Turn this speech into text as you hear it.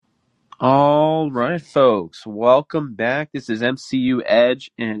All right, folks, welcome back. This is MCU Edge,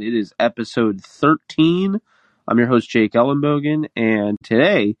 and it is episode 13. I'm your host, Jake Ellenbogen, and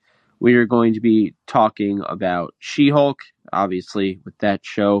today we are going to be talking about She-Hulk, obviously, with that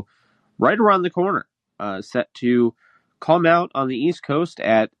show right around the corner, set to come out on the East Coast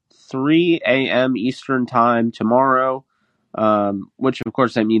at 3 a.m. Eastern Time tomorrow, which, of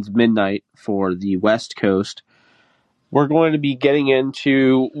course, that means midnight for the West Coast. We're going to be getting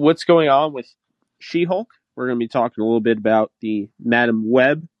into what's going on with She-Hulk. We're going to be talking a little bit about the Madam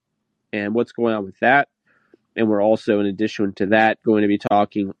Web and what's going on with that. And we're also, in addition to that, going to be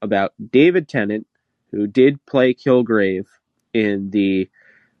talking about David Tennant, who did play Kilgrave in the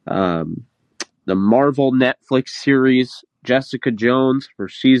Marvel Netflix series Jessica Jones for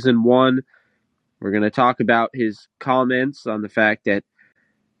season 1. We're going to talk about his comments on the fact that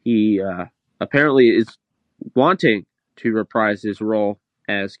he apparently is wanting to reprise his role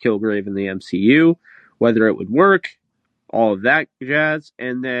as Kilgrave in the MCU, whether it would work, all of that jazz.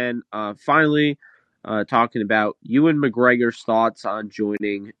 And then finally, talking about Ewan McGregor's thoughts on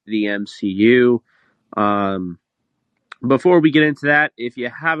joining the MCU. Before we get into that, if you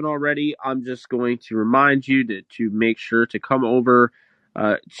haven't already, I'm just going to remind you to make sure to come over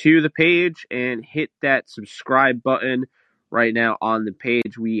to the page and hit that subscribe button. Right now on the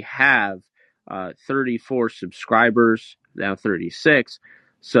page, we have 34 subscribers, now 36.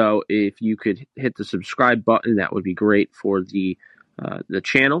 So if you could hit the subscribe button, that would be great for the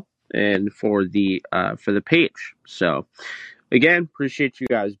channel and for the page. So again, appreciate you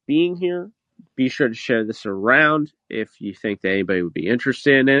guys being here. Be sure to share this around if you think that anybody would be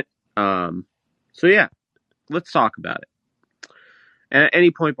interested in it. So yeah, let's talk about it. And at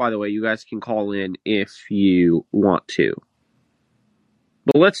any point, by the way, you guys can call in if you want to.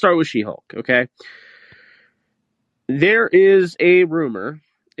 But let's start with She-Hulk, okay? There is a rumor.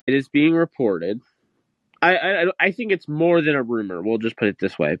 It is being reported. I think it's more than a rumor. We'll just put it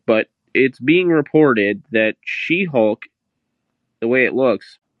this way. But it's being reported that She-Hulk, the way it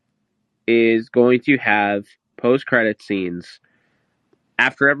looks, is going to have post-credit scenes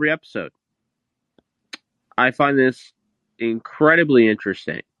after every episode. I find this incredibly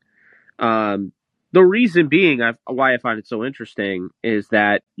interesting. The reason being why I find it so interesting is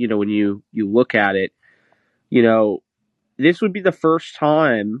that, when you look at it, this would be the first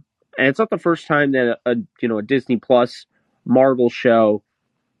time, and it's not the first time that a Disney Plus Marvel show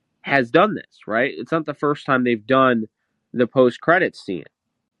has done this, right? It's not the first time they've done the post-credit scene.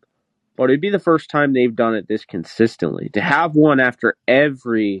 But it'd be the first time they've done it this consistently. To have one after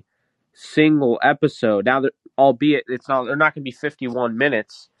every single episode. Now, albeit they're not going to be 51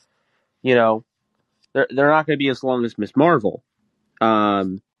 minutes. They're not going to be as long as Miss Marvel.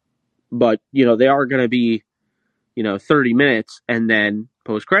 But they are going to be 30 minutes and then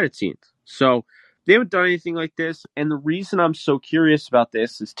post credit scenes. So they haven't done anything like this. And the reason I'm so curious about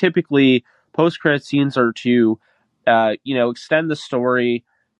this is typically post credit scenes are to extend the story,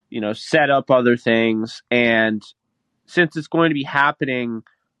 set up other things. And since it's going to be happening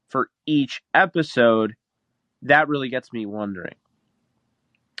for each episode, that really gets me wondering.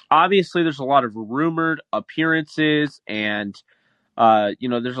 Obviously, there's a lot of rumored appearances and,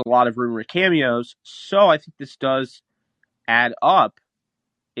 there's a lot of rumored cameos. So I think this does add up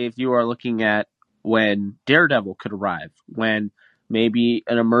if you are looking at when Daredevil could arrive, when maybe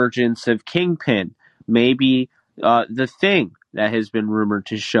an emergence of Kingpin, maybe the Thing that has been rumored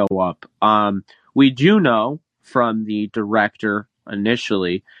to show up. We do know from the director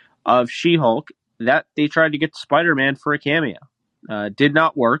initially of She-Hulk that they tried to get Spider-Man for a cameo. Did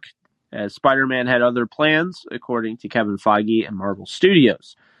not work, as Spider-Man had other plans, according to Kevin Feige and Marvel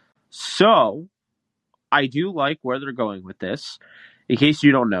Studios. So, I do like where they're going with this. In case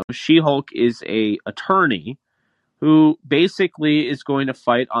you don't know, She-Hulk is a attorney who basically is going to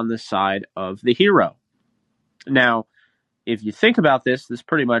fight on the side of the hero. Now, if you think about this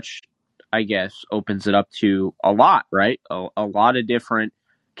pretty much, I guess, opens it up to a lot, right? A lot of different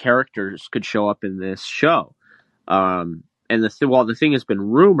characters could show up in this show. And while the Thing has been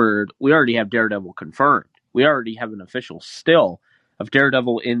rumored, we already have Daredevil confirmed. We already have an official still of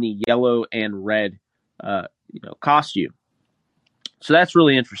Daredevil in the yellow and red costume. So that's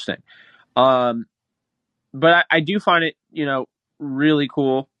really interesting. But I do find it, really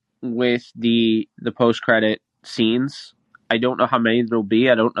cool with the post-credit scenes. I don't know how many there'll be.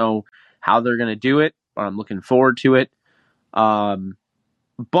 I don't know how they're going to do it, but I'm looking forward to it.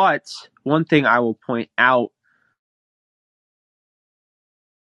 But one thing I will point out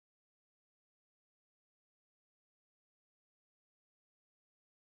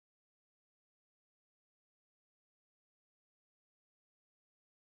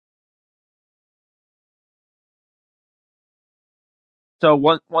So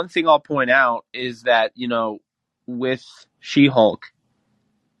one thing I'll point out is that, with She-Hulk,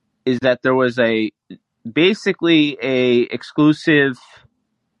 is that there was basically a exclusive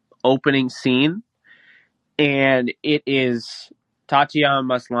opening scene, and it is Tatiana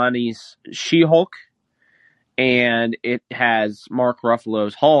Maslany's She-Hulk, and it has Mark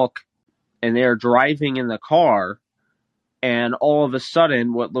Ruffalo's Hulk, and they're driving in the car, and all of a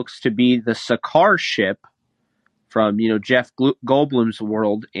sudden, what looks to be the Sakaar ship from, Jeff Goldblum's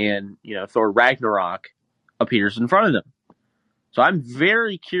world and, Thor Ragnarok appears in front of them. So I'm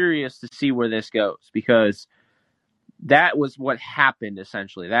very curious to see where this goes, because that was what happened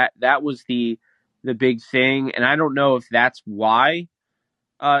essentially. That was the big thing, and I don't know if that's why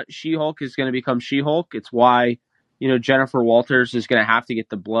She-Hulk is going to become She-Hulk. It's why Jennifer Walters is going to have to get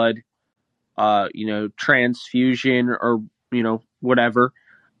the blood transfusion or whatever.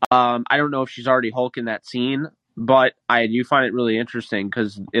 I don't know if she's already Hulk in that scene, but I do find it really interesting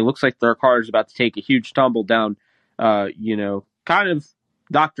because it looks like their car is about to take a huge tumble down, kind of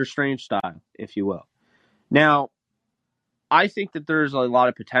Doctor Strange style, if you will. Now, I think that there's a lot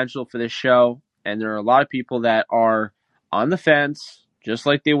of potential for this show, and there are a lot of people that are on the fence, just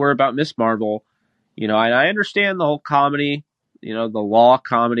like they were about Miss Marvel. And I understand the whole comedy, the law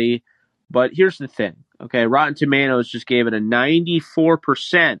comedy, but here's the thing. Okay, Rotten Tomatoes just gave it a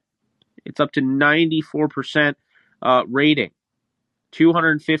 94%. It's up to 94% rating.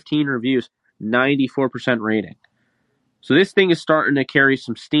 215 reviews, 94% rating. So this thing is starting to carry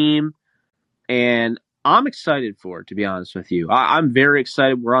some steam, and I'm excited for it, to be honest with you. I'm very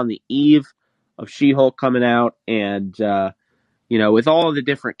excited. We're on the eve of She-Hulk coming out, and, with all of the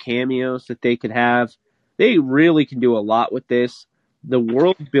different cameos that they could have, they really can do a lot with this. The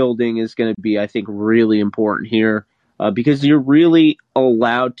world building is going to be, I think, really important here, because you're really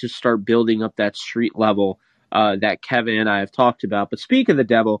allowed to start building up that street level that Kevin and I have talked about. But speak of the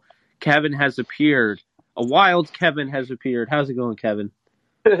devil, Kevin has appeared. A wild Kevin has appeared. How's it going, Kevin?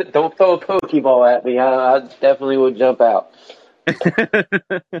 Don't throw a Pokeball at me. I definitely would jump out.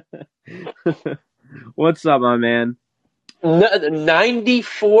 What's up, my man?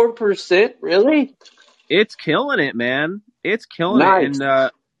 94%? Really? It's killing it, man. It's killing Nice.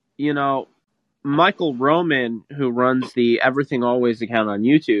 it. And, Michael Roman, who runs the Everything Always account on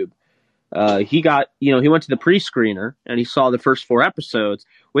YouTube, he went to the pre-screener and he saw the first 4 episodes.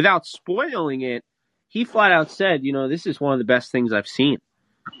 Without spoiling it, he flat out said, this is one of the best things I've seen.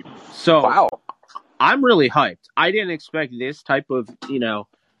 So Wow. I'm really hyped. I didn't expect this type of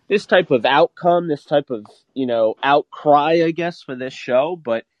outcome, this type of, outcry, I guess, for this show.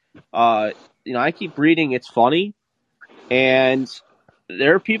 But, I keep reading it's funny, and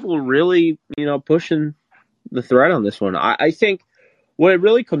there are people really, pushing the thread on this one. I think what it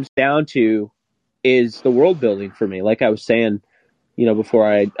really comes down to is the world building for me. Like I was saying, before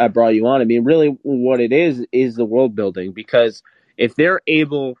I brought you on, I mean, really what it is the world building, because if they're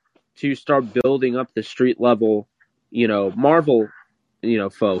able to start building up the street level, Marvel,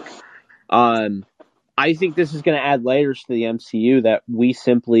 folk, I think this is going to add layers to the MCU that we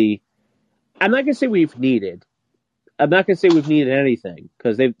simply, I'm not going to say we've needed. I'm not going to say we've needed anything,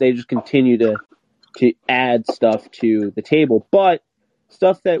 because they just continue to add stuff to the table, but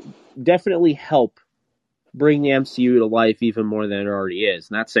stuff that definitely help bring the MCU to life even more than it already is.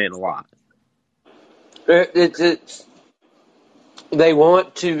 And that's saying a lot. It's they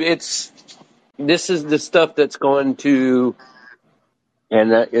want to. This is the stuff that's going to,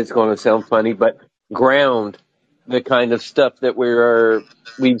 and it's going to sound funny, but ground the kind of stuff that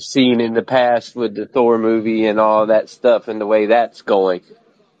we've seen in the past with the Thor movie and all that stuff, and the way that's going.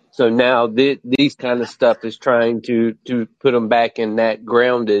 So now these kind of stuff is trying to put them back in that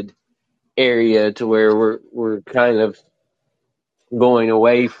grounded area, to where we're kind of going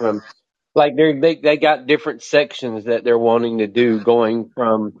away from, like they got different sections that they're wanting to do, going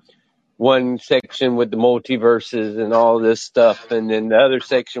from one section with the multiverses and all this stuff, and then the other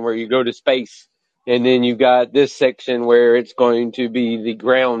section where you go to space, and then you got this section where it's going to be the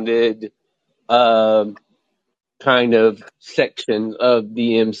grounded kind of section of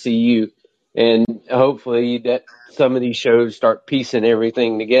the MCU. And hopefully that some of these shows start piecing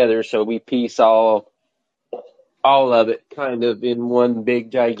everything together, so we piece all of it kind of in one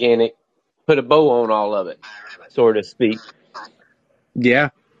big gigantic, put a bow on all of it, so to speak. Yeah.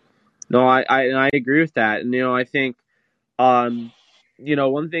 No, I agree with that. And, I think, one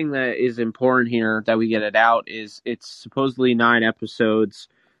thing that is important here that we get it out is it's supposedly 9 episodes,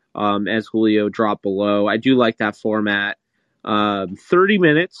 as Julio dropped below. I do like that format. 30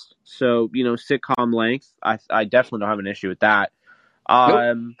 minutes, so, sitcom length. I definitely don't have an issue with that.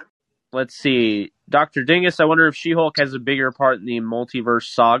 Nope. Let's see. Dr. Dingus, I wonder if She-Hulk has a bigger part in the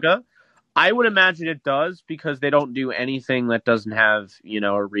multiverse saga. I would imagine it does because they don't do anything that doesn't have,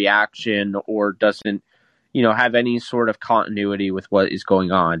 a reaction or doesn't, have any sort of continuity with what is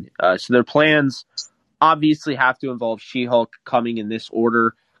going on. So their plans obviously have to involve She-Hulk coming in this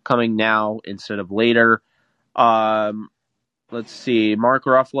order, coming now instead of later. Um, let's see. Mark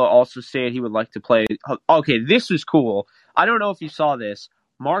Ruffalo also said he would like to play. Okay, this was cool. I don't know if you saw this.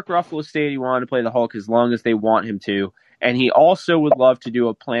 Mark Ruffalo stated he wanted to play the Hulk as long as they want him to, and he also would love to do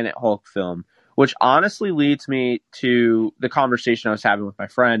a Planet Hulk film, which honestly leads me to the conversation I was having with my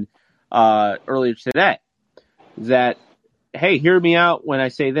friend earlier today. That, hey, hear me out when I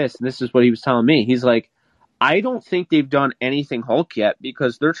say this, and this is what he was telling me. He's like, I don't think they've done anything Hulk yet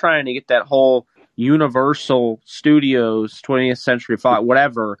because they're trying to get that whole Universal Studios, 20th Century Fox,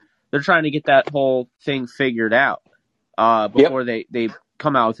 whatever. They're trying to get that whole thing figured out before they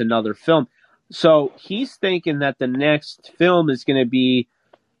come out with another film. So he's thinking that the next film is going to be,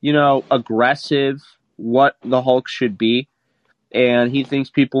 aggressive, what the Hulk should be. And he thinks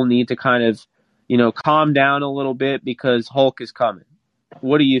people need to kind of, calm down a little bit because Hulk is coming.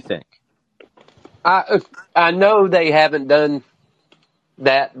 What do you think? I know they haven't done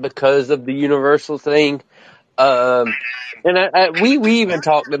that because of the Universal thing. And we even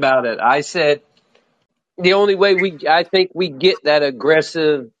talked about it. I said the only way I think we get that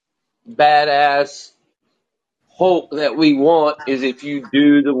aggressive, badass Hulk that we want is if you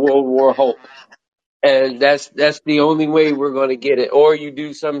do the World War Hulk. And that's the only way we're going to get it. Or you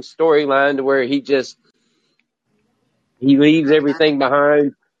do some storyline to where he leaves everything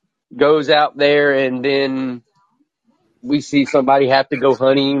behind, goes out there, and then we see somebody have to go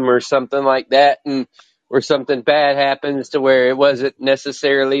hunt him or something like that, and or something bad happens to where it wasn't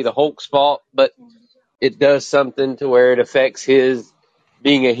necessarily the Hulk's fault, but it does something to where it affects his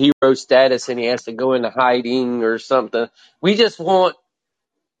being a hero status and he has to go into hiding or something. We just want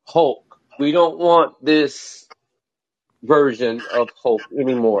Hulk. We don't want this version of Hulk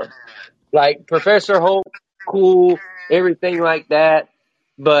anymore. Like Professor Hulk, cool, everything like that,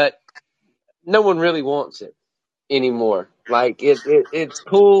 but no one really wants it anymore. Like it's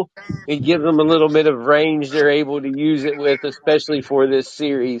cool. It gives them a little bit of range they're able to use it with, especially for this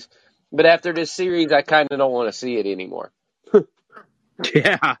series. But after this series, I kind of don't want to see it anymore.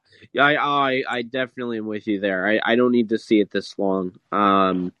 Yeah, I definitely am with you there. I don't need to see it this long.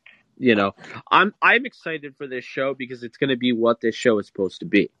 I'm excited for this show because it's going to be what this show is supposed to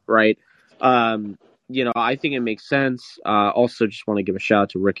be, right? I think it makes sense. Also, just want to give a shout out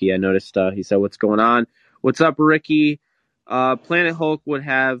to Ricky. I noticed he said, "What's going on? What's up, Ricky?" Planet Hulk would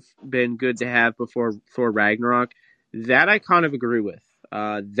have been good to have before Thor Ragnarok. That I kind of agree with.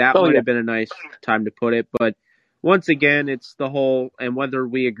 That might have been a nice time to put it, but once again, it's the whole, and whether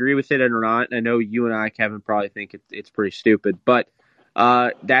we agree with it or not, I know you and I, Kevin, probably think it's pretty stupid, but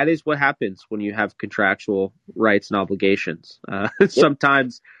that is what happens when you have contractual rights and obligations.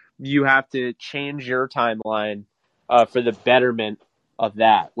 Sometimes you have to change your timeline for the betterment of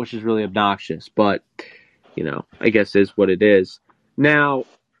that, which is really obnoxious, but, I guess is what it is. Now,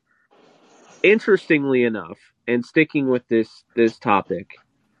 interestingly enough, and sticking with this topic,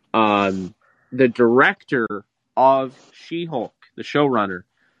 the director of She-Hulk, the showrunner,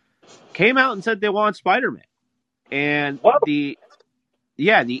 came out and said they want Spider-Man. And the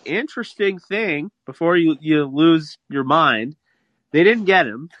interesting thing, before you lose your mind, they didn't get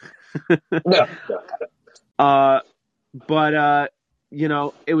him. No. But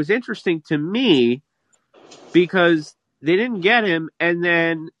it was interesting to me because they didn't get him, and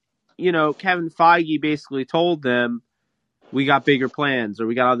then, Kevin Feige basically told them, we got bigger plans or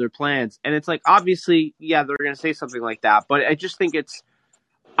we got other plans. And it's like, obviously, yeah, they're going to say something like that. But I just think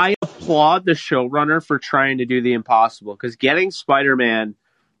I applaud the showrunner for trying to do the impossible because getting Spider-Man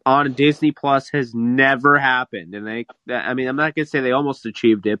on Disney Plus has never happened. And I'm not going to say they almost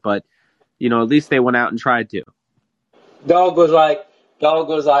achieved it, but, at least they went out and tried to. Dog was like,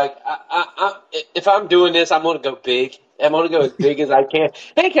 if I'm doing this, I'm going to go big. I'm going to go as big as I can.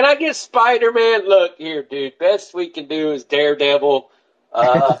 Hey, can I get Spider-Man? Look here, dude. Best we can do is Daredevil.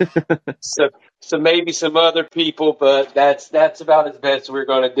 So maybe some other people, but that's about as best we're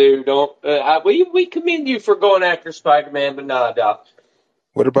going to do. We commend you for going after Spider-Man, but nah, Doc.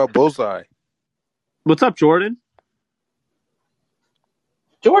 What about Bullseye? What's up, Jordan?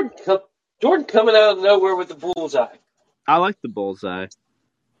 Jordan coming out of nowhere with the bullseye. I like the Bullseye.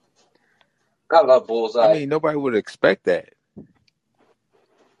 I love Bullseye. I mean, nobody would expect that.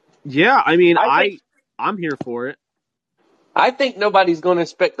 Yeah, I'm here for it. I think nobody's going to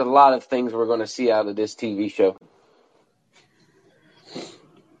expect a lot of things we're going to see out of this TV show.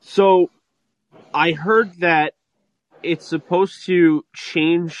 So, I heard that it's supposed to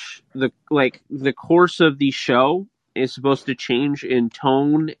change the course of the show is supposed to change in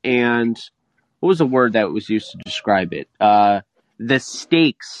tone and what was the word that was used to describe it? The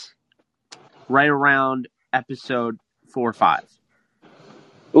stakes right around episode 4 or 5.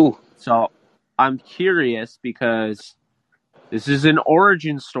 Ooh. So I'm curious because this is an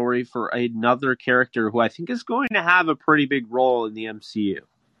origin story for another character who I think is going to have a pretty big role in the MCU.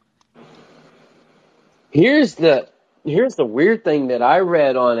 Here's the weird thing that I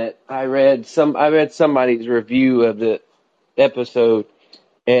read on it. I read somebody's review of the episode,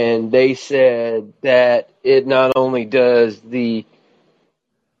 and they said that it not only does the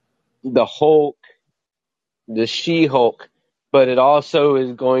Hulk, the She-Hulk, but it also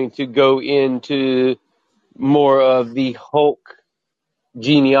is going to go into more of the Hulk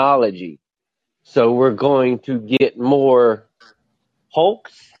genealogy. So we're going to get more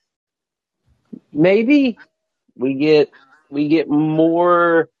Hulks. Maybe we get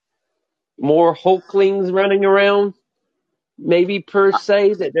more Hulklings running around. Maybe per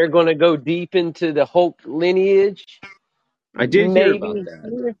se that they're going to go deep into the Hulk lineage. I did hear about Maybe.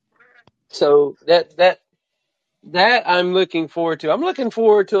 that. So that I'm looking forward to. I'm looking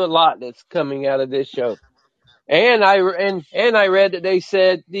forward to a lot that's coming out of this show. And I read that they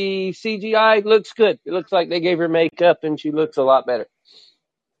said the CGI looks good. It looks like they gave her makeup and she looks a lot better.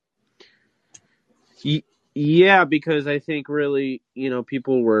 Yeah, because I think really,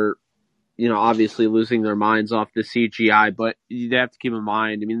 people were, obviously losing their minds off the CGI, but you have to keep in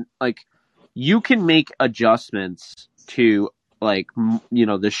mind, I mean, you can make adjustments to,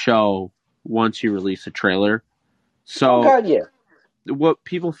 the show once you release a trailer. So, Oh God, yeah. what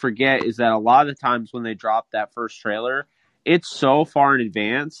people forget is that a lot of the times when they drop that first trailer, it's so far in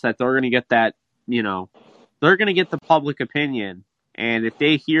advance that they're going to get that, they're going to get the public opinion. And if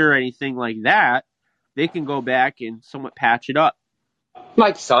they hear anything like that, they can go back and somewhat patch it up.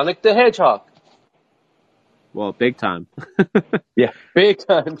 Like Sonic the Hedgehog. Well, big time. Yeah, big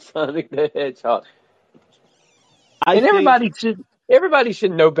time Sonic the Hedgehog. I And think everybody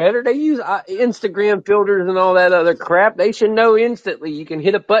should know better. They use Instagram filters and all that other crap. They should know instantly. You can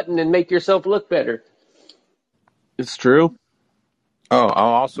hit a button and make yourself look better. it's true. Oh,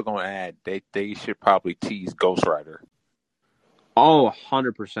 I'm also going to add they should probably tease Ghost Rider. Oh,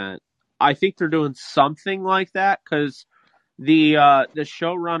 100%. I think they're doing something like that because the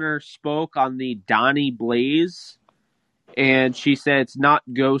showrunner spoke on the Donnie Blaze, and she said it's not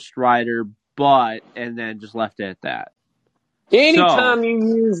Ghost Rider, but, and then just left it at that. Anytime So,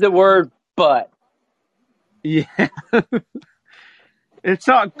 you use the word "but," yeah. It's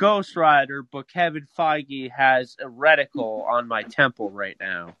not Ghost Rider, but Kevin Feige has a reticle on my temple right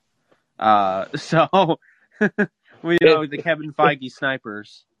now. So, the Kevin Feige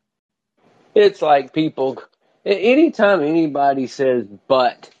snipers. it's like people. Anytime anybody says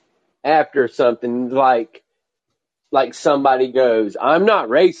 "but" after something, like somebody goes, "I'm not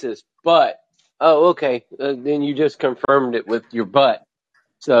racist, but," oh, okay, then you just confirmed it with your "but."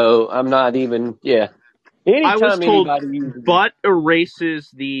 So I'm not even. Yeah. I was Anytime told, anybody uses but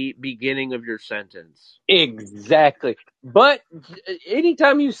erases the beginning of your sentence. exactly, but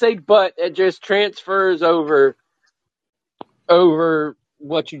anytime you say "but," it just transfers over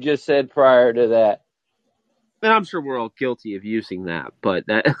what you just said prior to that. And I'm sure we're all guilty of using that, but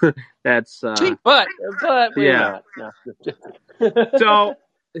that's Gee, but we're yeah. not. No. So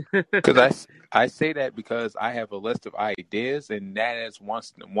Because I say that because I have a list of ideas, and that is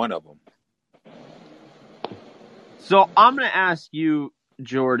one of them. So I'm gonna ask you,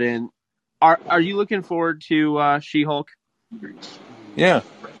 Jordan, are you looking forward to She-Hulk? Yeah.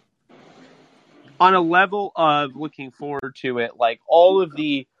 On a level of looking forward to it, like all of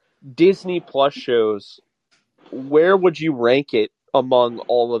the Disney Plus shows, where would you rank it among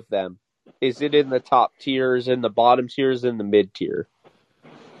all of them? Is it in the top tiers, in the bottom tiers, in the mid tier?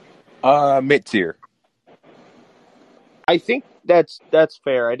 Mid tier. I think that's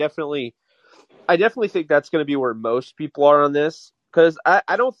fair. I definitely think that's going to be where most people are on this because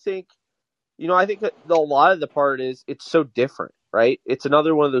I don't think, I think that a lot of the part is it's so different, right? It's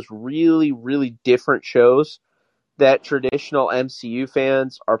another one of those really, really different shows that traditional MCU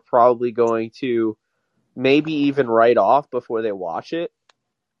fans are probably going to maybe even write off before they watch it.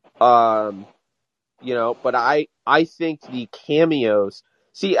 But I think the cameos.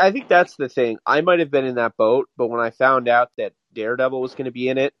 See, I think that's the thing. I might have been in that boat, but when I found out that Daredevil was going to be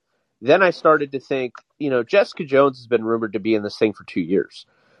in it, then I started to think, Jessica Jones has been rumored to be in this thing for 2 years.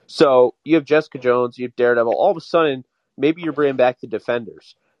 So you have Jessica Jones, you have Daredevil. All of a sudden, maybe you're bringing back the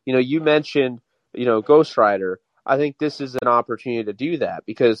Defenders. You mentioned, Ghost Rider. I think this is an opportunity to do that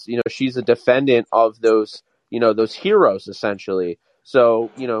because, she's a defendant of those, those heroes essentially.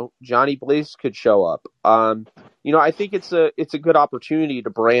 So, Johnny Blaze could show up. I think it's a good opportunity to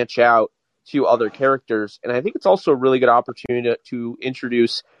branch out to other characters. And I think it's also a really good opportunity to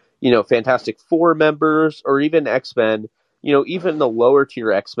introduce, Fantastic Four members or even X-Men, even the lower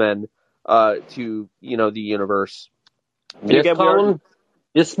tier X-Men, to, the universe. And Just again, call them,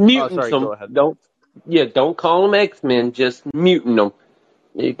 just oh, mutants sorry, them. go ahead. Don't call them X-Men. Just mutant them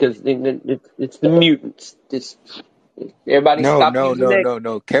because it's the mutants. Just everybody No, stop no, using no, X. no,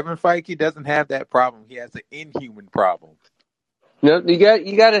 no. Kevin Feige doesn't have that problem. He has an inhuman problem. No, you got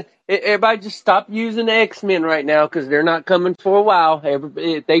to. Everybody just stop using X-Men right now because they're not coming for a while.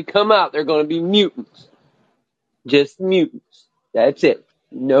 If they come out, they're going to be mutants. Just mutants. That's it.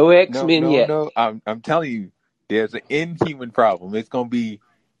 No No, X-Men no, yet. no. I'm telling you, there's an inhuman problem. It's gonna be,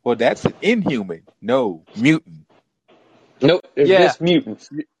 well, that's an inhuman. No, mutant. Nope, they're Yeah, just mutants.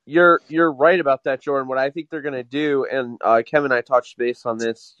 you're right about that, Jordan. What I think they're going to do, and Kevin and I touched base on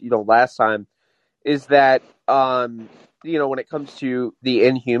this, last time, is that when it comes to the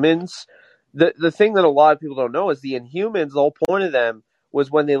Inhumans, the thing that a lot of people don't know is the Inhumans. The whole point of them was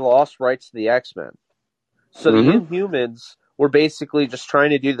when they lost rights to the X-Men. So the Mm-hmm. Inhumans were basically just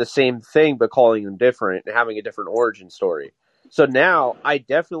trying to do the same thing, but calling them different and having a different origin story. So now I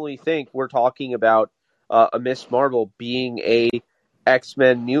definitely think we're talking about a Miss Marvel being a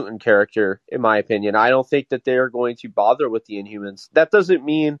X-Men mutant character, in my opinion. I don't think that they're going to bother with the Inhumans. That doesn't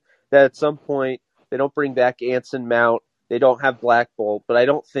mean that at some point they don't bring back Anson Mount. They don't have Black Bolt, but I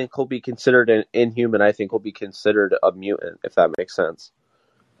don't think he'll be considered an Inhuman. I think he'll be considered a mutant, if that makes sense.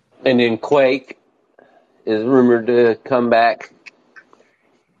 And then Quake is rumored to come back.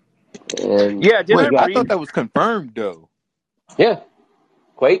 And Yeah, did Wait, I I read? thought that was confirmed though. yeah,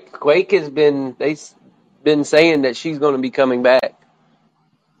 Quake has they've been saying that she's going to be coming back.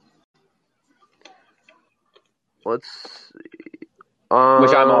 Let's see.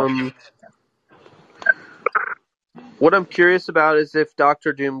 Which I'm all. What I'm curious about is if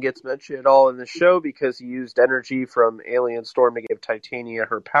Doctor Doom gets mentioned at all in the show because he used energy from Alien Storm to give Titania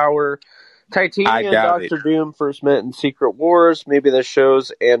her power. I Titania and doubt it. Doctor Doom first met in Secret Wars. Maybe the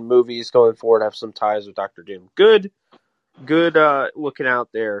shows and movies going forward have some ties with Doctor Doom. Good looking out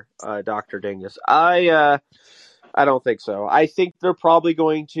there, Doctor Dingus. I don't think so. I think they're probably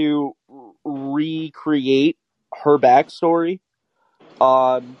going to recreate her backstory.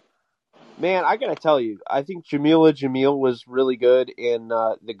 Man, I gotta tell you, I think Jamila Jamil was really good in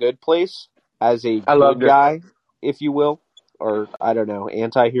The Good Place as a I good loved her. guy, if you will, or I don't know,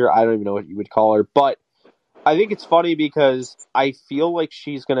 anti-hero. I don't even know what you would call her, but I think it's funny because I feel like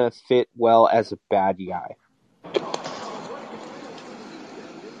she's gonna fit well as a bad guy.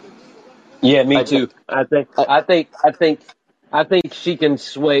 Yeah, me I, too. I, I think she can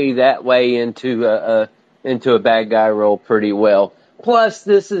sway that way into a bad guy role pretty well. Plus,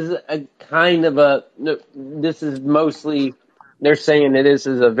 this is a kind of this is mostly they're saying that this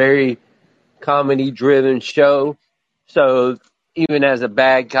is a very comedy driven show. So even as a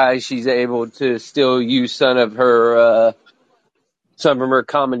bad guy, she's able to still use some of her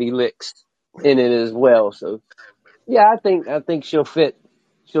comedy licks in it as well. So yeah, I think she'll fit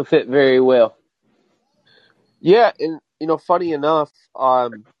very well. Yeah, and funny enough,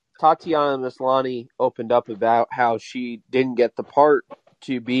 Tatiana Maslany opened up about how she didn't get the part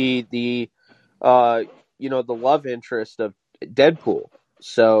to be the love interest of Deadpool.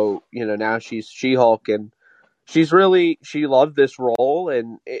 So now she's She-Hulk, and she loved this role,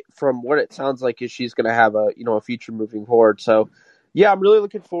 and from what it sounds like is she's going to have a future moving forward. So yeah, I'm really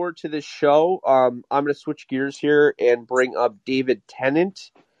looking forward to this show. I'm going to switch gears here and bring up David Tennant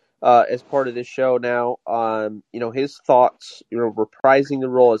as part of this show now. His thoughts, reprising the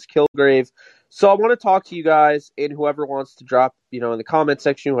role as Kilgrave. So I want to talk to you guys, and whoever wants to drop, in the comment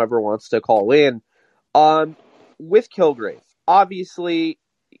section, whoever wants to call in, with Kilgrave. Obviously,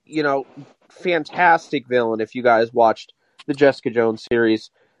 fantastic villain if you guys watched the Jessica Jones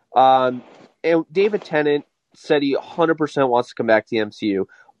series. And David Tennant said he 100% wants to come back to the MCU,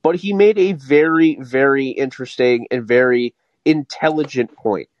 but he made a very, very interesting and very intelligent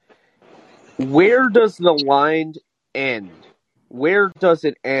point. Where does the line end? Where does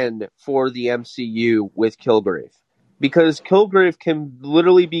it end for the MCU with Kilgrave? Because Kilgrave can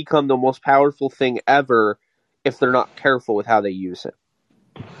literally become the most powerful thing ever if they're not careful with how they use it.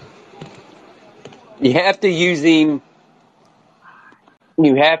 You have to use him.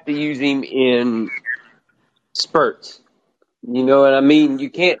 You have to use him in spurts. You know what I mean? You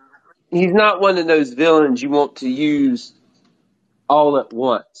can't. He's not one of those villains you want to use all at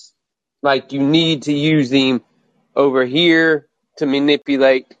once. Like you need to use him over here to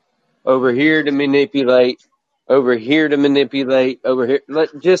manipulate, over here to manipulate, over here to manipulate, over here.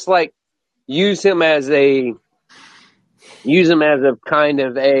 Just like use him as a kind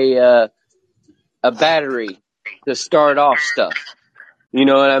of a battery to start off stuff. You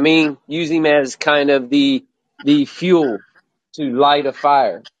know what I mean? Use him as kind of the fuel to light a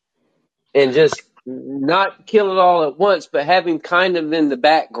fire, and just not kill it all at once, but have him kind of in the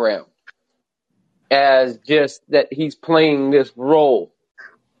background as just that he's playing this role,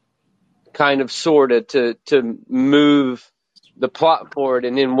 kind of sort of to move the plot forward.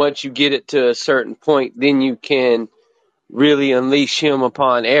 And then once you get it to a certain point, then you can really unleash him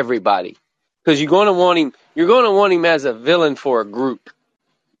upon everybody, because you're going to want him as a villain for a group.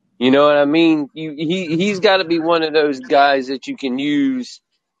 You know what I mean? He's got to be one of those guys that you can use,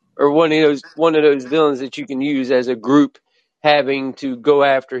 or one of those villains that you can use as a group, having to go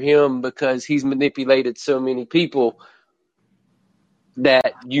after him because he's manipulated so many people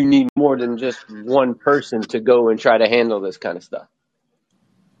that you need more than just one person to go and try to handle this kind of stuff.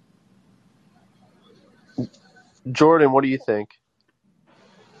 Jordan, what do you think?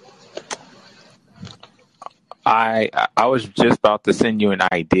 I was just about to send you an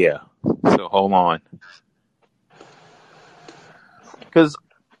idea, so hold on. Because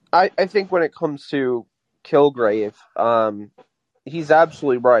I think when it comes to Kilgrave, he's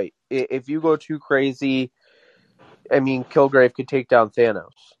absolutely right. If you go too crazy, I mean, Kilgrave could take down Thanos.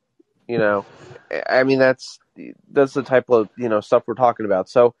 You know, I mean that's the type of stuff we're talking about.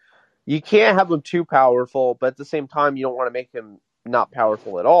 So you can't have him too powerful, but at the same time, you don't want to make him not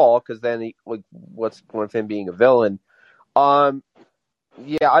powerful at all, because then what's the point of him being a villain? Yeah,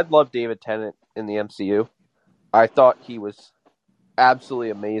 I'd love David Tennant in the MCU. I thought he was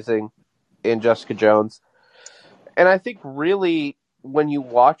absolutely amazing in Jessica Jones. And I think really when you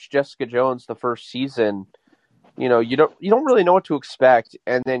watch Jessica Jones the first season, you don't really know what to expect,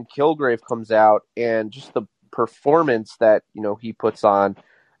 and then Kilgrave comes out, and just the performance that he puts on,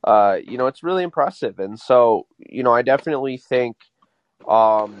 it's really impressive. And so I definitely think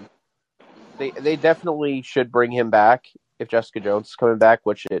they definitely should bring him back if Jessica Jones is coming back,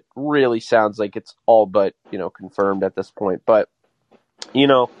 which it really sounds like it's all but confirmed at this point. But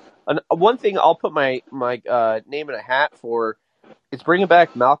one thing I'll put my name in a hat for is bringing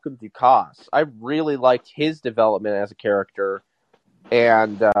back Malcolm Ducasse. I really liked his development as a character,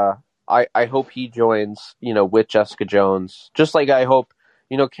 and I hope he joins with Jessica Jones, just like I hope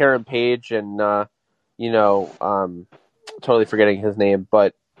Karen Page and totally forgetting his name,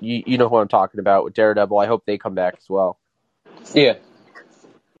 but you know who I'm talking about with Daredevil. I hope they come back as well. Yeah.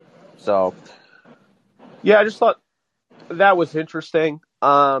 So yeah, I just thought that was interesting.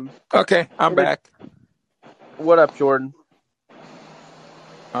 Okay, I'm back. What up, Jordan?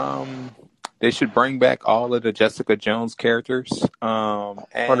 They should bring back all of the Jessica Jones characters.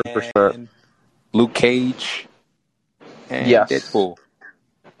 100%. Luke Cage and Yes. Deadpool.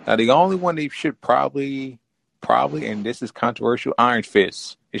 Now the only one they should probably, and this is controversial, Iron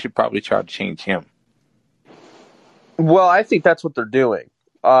Fist. They should probably try to change him. Well, I think that's what they're doing.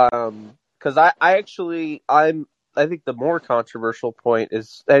 Because I think the more controversial point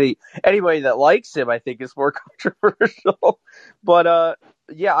is anybody that likes him, I think, is more controversial. But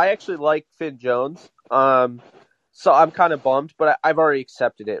yeah, I actually like Finn Jones. So I'm kind of bummed, but I've already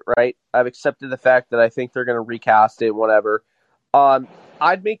accepted it, right? I've accepted the fact that I think they're going to recast it, whatever.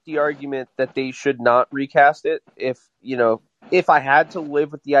 I'd make the argument that they should not recast it. If I had to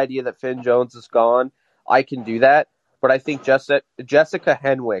live with the idea that Finn Jones is gone, I can do that. But I think Jessica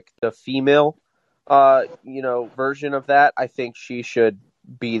Henwick, the female, version of that, I think she should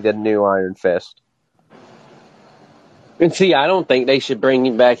be the new Iron Fist. And see, I don't think they should bring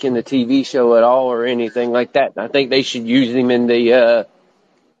him back in the TV show at all or anything like that. I think they should use him in the.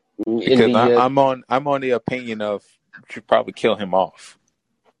 I'm on the opinion of should probably kill him off.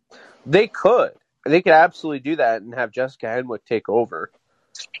 They could absolutely do that and have Jessica Henwick take over.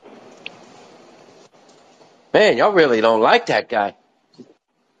 Man, y'all really don't like that guy.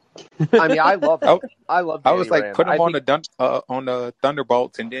 I mean, I love him. I love. I was like, Rand. put him on the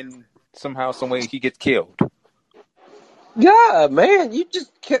Thunderbolts, and then somehow, some way, he gets killed. Yeah, man, you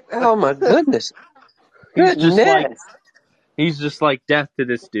just can't. Oh my goodness. He's just like death to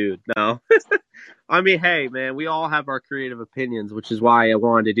this dude. No, I mean, hey, man, we all have our creative opinions, which is why I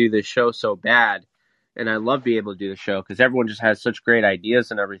wanted to do this show so bad, and I love being able to do the show because everyone just has such great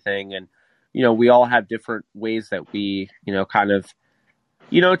ideas and everything, and we all have different ways that we kind of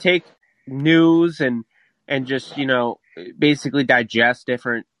take news and just basically digest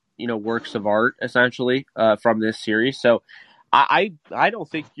different works of art essentially from this series. So I don't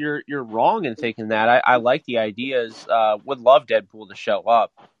think you're wrong in thinking that. I like the ideas. Would love Deadpool to show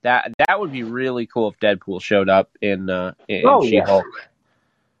up. That would be really cool if Deadpool showed up in Oh yeah, She-Hulk.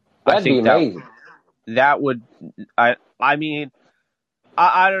 I that'd be think amazing. that would I mean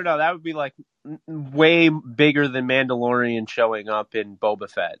I don't know. That would be like way bigger than Mandalorian showing up in Boba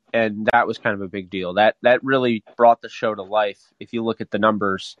Fett, and that was kind of a big deal. That really brought the show to life. If you look at the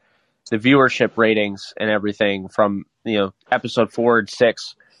numbers, the viewership ratings and everything from episode 4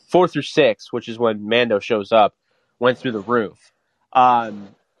 through 6, which is when Mando shows up, went through the roof.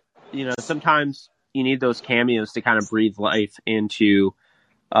 Sometimes you need those cameos to kind of breathe life into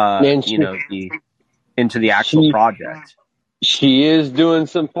And the actual she project. she is doing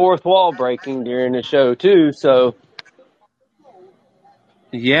some fourth wall breaking during the show too. So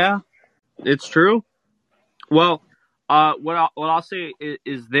Yeah, it's true. Well, what I'll say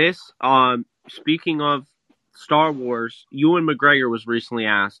is this. Speaking of Star Wars, Ewan McGregor was recently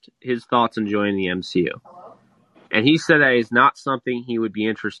asked his thoughts on joining the MCU, and he said that is not something he would be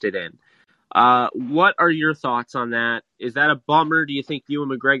interested in. What are your thoughts on that? Is that a bummer? Do you think Ewan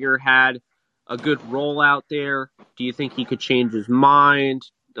McGregor had a good role out there? Do you think he could change his mind?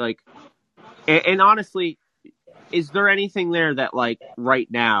 And honestly, is there anything there that, like, right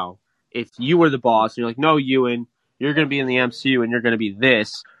now, if you were the boss and you're like, no, Ewan, you're going to be in the MCU and you're going to be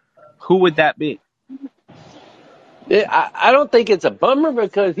this, who would that be? I don't think it's a bummer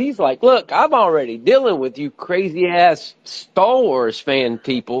because he's like, look, I'm already dealing with you crazy ass Star Wars fan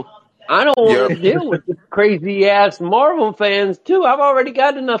people. I don't want Yep. to deal with the crazy ass Marvel fans too. I've already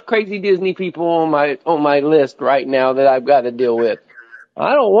got enough crazy Disney people on my list right now that I've got to deal with.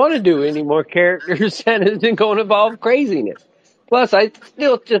 I don't want to do any more characters that isn't going to involve craziness. Plus, I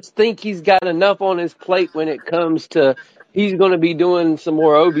still just think he's got enough on his plate when it comes to he's going to be doing some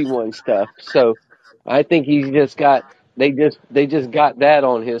more Obi-Wan stuff. So I think they just got that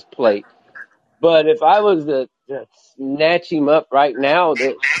on his plate. But if I was to snatch him up right now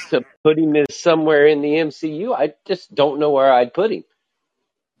to put him in somewhere in the MCU, I just don't know where I'd put him.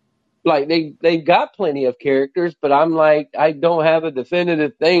 Like they've got plenty of characters, but I'm like I don't have a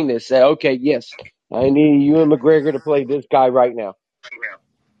definitive thing to say. Okay, yes, I need Ewan McGregor to play this guy right now.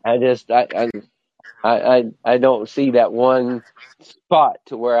 I just I don't see that one spot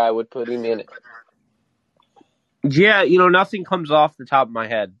to where I would put him in it. Yeah, nothing comes off the top of my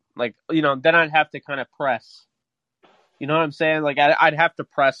head. Like, then I'd have to kind of press. You know what I'm saying? Like, I'd have to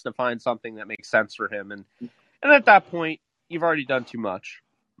press to find something that makes sense for him. And at that point, you've already done too much.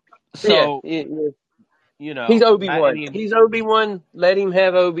 So, Yeah, you he's know, I Obi-Wan. mean, He's Obi-Wan. Let him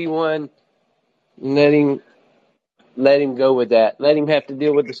have Obi-Wan. Let him go with that. Let him have to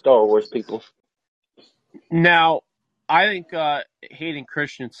deal with the Star Wars people. now, I think Hayden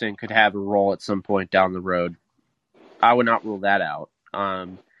Christensen could have a role at some point down the road. I would not rule that out.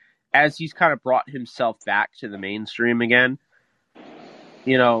 As he's kind of brought himself back to the mainstream again,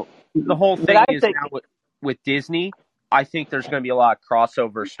 the whole But thing I is think now with Disney, I think there's going to be a lot of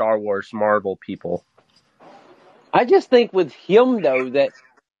crossover Star Wars Marvel people. I just think with him though that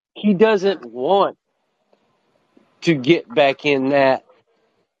he doesn't want to get back in that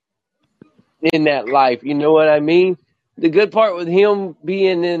life. You know what I mean? The good part with him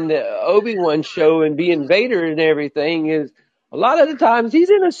being in the Obi-Wan show and being Vader and everything is a lot of the times he's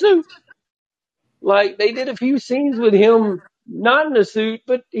in a suit. Like they did a few scenes with him not in a suit,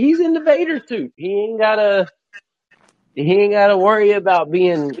 but he's in the Vader suit. He ain't gotta worry about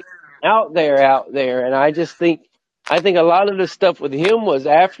being out there. And I think a lot of the stuff with him was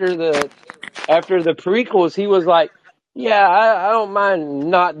after the prequels, he was like, yeah, I don't mind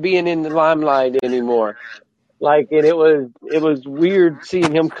not being in the limelight anymore. Like, and it was weird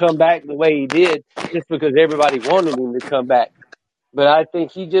seeing him come back the way he did, just because everybody wanted him to come back. But I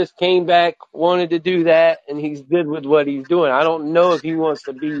think he just came back, wanted to do that, and he's good with what he's doing. I don't know if he wants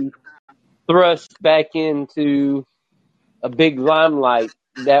to be thrust back into a big limelight.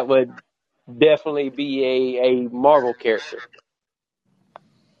 That would definitely be a Marvel character.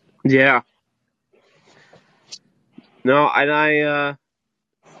 Yeah. No, and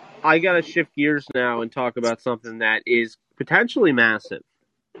I gotta shift gears now and talk about something that is potentially massive.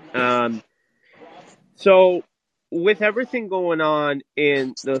 Um, so with everything going on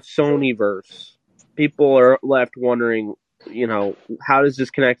in the Sonyverse, people are left wondering, how does this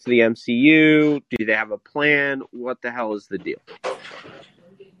connect to the MCU? Do they have a plan? What the hell is the deal?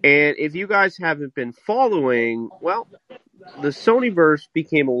 And if you guys haven't been following, well, the Sonyverse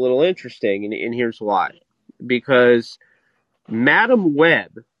became a little interesting, and here's why. Because Madam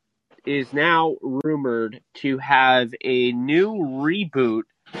Web is now rumored to have a new reboot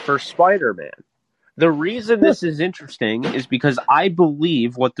for Spider-Man. The reason this is interesting is because I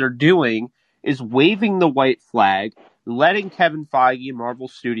believe what they're doing is waving the white flag, letting Kevin Feige and Marvel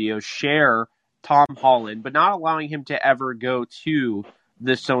Studios share Tom Holland, but not allowing him to ever go to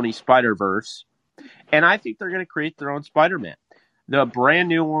the Sony Spider-Verse. And I think they're going to create their own Spider-Man, the brand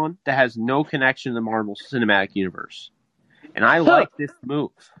new one that has no connection to the Marvel Cinematic Universe. And I like this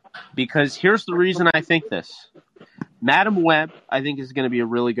move because here's the reason I think this. Madam Web, I think, is going to be a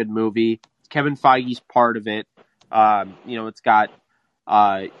really good movie. Kevin Feige's part of it. It's got,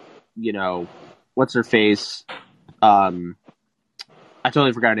 what's her face? I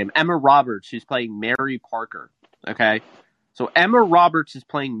totally forgot her name. Emma Roberts, who's playing Mary Parker. Okay? So Emma Roberts is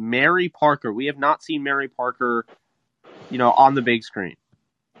playing Mary Parker. We have not seen Mary Parker, on the big screen.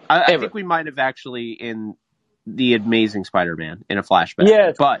 I think we might have actually in The Amazing Spider-Man in a flashback.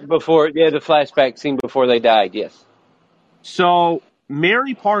 Yes, but the flashback scene before they died, yes. So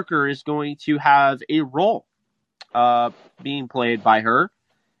Mary Parker is going to have a role being played by her,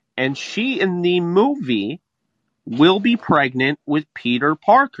 and she in the movie will be pregnant with Peter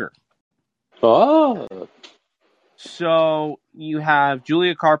Parker. Oh. So you have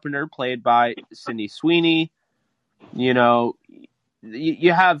Julia Carpenter played by Sydney Sweeney. You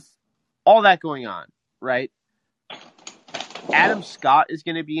have all that going on, right? Adam Scott is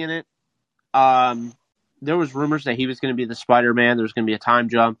going to be in it. There was rumors that he was going to be the Spider-Man. There's going to be a time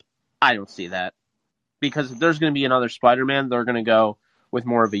jump. I don't see that. Because if there's going to be another Spider-Man, they're going to go with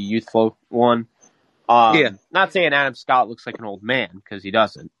more of a youthful one. Not saying Adam Scott looks like an old man, because he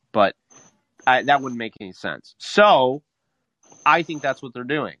doesn't. But that wouldn't make any sense. So, I think that's what they're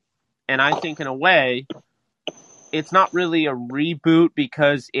doing. And I think, in a way, it's not really a reboot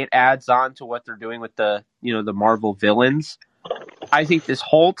because it adds on to what they're doing with the Marvel villains. I think this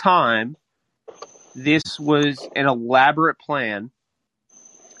whole time, this was an elaborate plan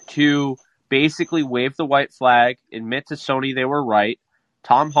to basically wave the white flag, admit to Sony they were right.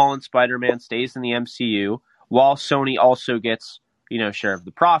 Tom Holland Spider-Man stays in the MCU, while Sony also gets, share of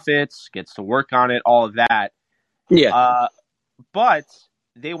the profits, gets to work on it, all of that. Yeah. But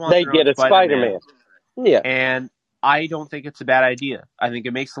they want they their get own a Spider-Man. Yeah. And I don't think it's a bad idea. I think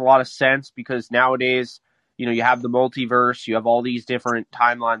it makes a lot of sense because nowadays, you have the multiverse, you have all these different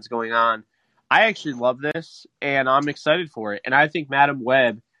timelines going on. I actually love this, and I'm excited for it. And I think Madam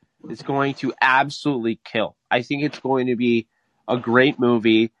Web is going to absolutely kill. I think it's going to be a great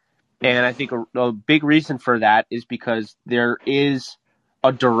movie, and I think a big reason for that is because there is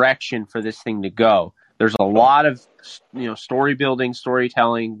a direction for this thing to go. There's a lot of story building,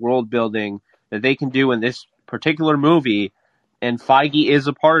 storytelling, world building that they can do in this particular movie, and Feige is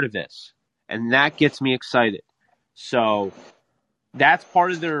a part of this, and that gets me excited. So that's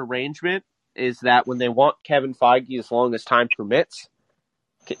part of their arrangement, is that when they want Kevin Feige, as long as time permits,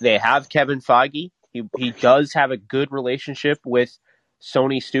 they have Kevin Feige. He does have a good relationship with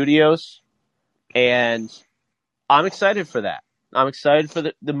Sony Studios, and I'm excited for that. I'm excited for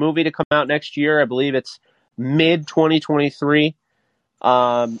the movie to come out next year. I believe it's mid-2023.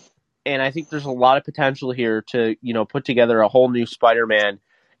 And I think there's a lot of potential here to, put together a whole new Spider-Man.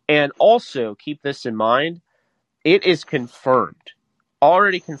 And also, keep this in mind, it is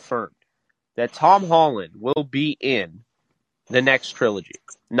already confirmed, that Tom Holland will be in the next trilogy.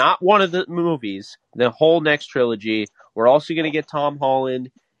 Not one of the movies, the whole next trilogy. We're also going to get Tom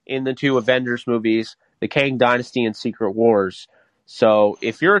Holland in the 2 Avengers movies, The Kang Dynasty and Secret Wars. So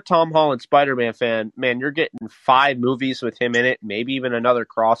if you're a Tom Holland Spider-Man fan, man, you're getting 5 movies with him in it, maybe even another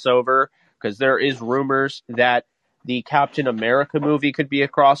crossover, because there is rumors that the Captain America movie could be a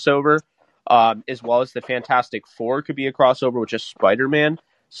crossover, as well as the Fantastic Four could be a crossover with just Spider-Man.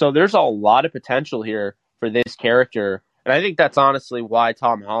 So there's a lot of potential here for this character. And I think that's honestly why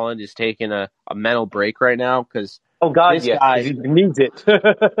Tom Holland is taking a mental break right now, because this guy, he needs it.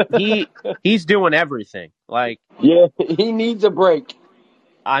 he's doing everything. Yeah, he needs a break.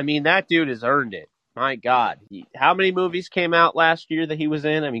 I mean, that dude has earned it. My God. How many movies came out last year that he was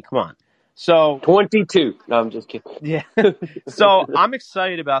in? I mean, come on. So 22. No, I'm just kidding. Yeah. So I'm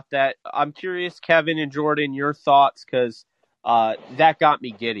excited about that. I'm curious, Kevin and Jordan, your thoughts, because that got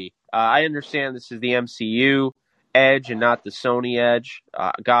me giddy. I understand this is the MCU Edge and not the Sony Edge.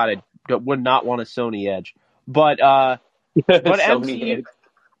 God, I would not want a Sony Edge. But MCU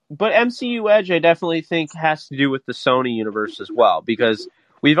Edge, I definitely think has to do with the Sony universe as well, because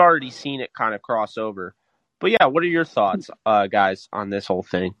we've already seen it kind of cross over. But yeah, what are your thoughts, guys, on this whole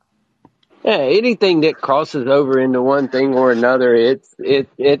thing? Yeah, anything that crosses over into one thing or another,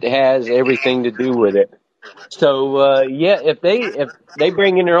 it has everything to do with it. So if they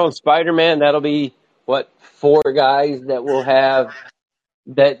bring in their own Spider-Man, that'll be 4 guys that will have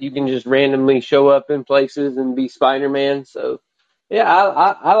that you can just randomly show up in places and be Spider-Man. So, yeah,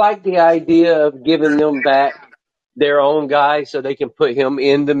 I like the idea of giving them back their own guy so they can put him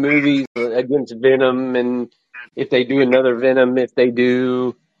in the movies against Venom, and if they do another Venom, if they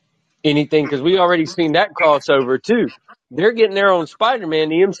do anything, because we already seen that crossover too. They're getting their own Spider-Man.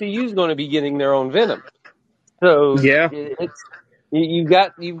 The MCU is going to be getting their own Venom. So Yeah, it's you've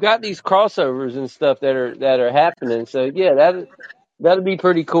got these crossovers and stuff that are happening. So yeah, that'll be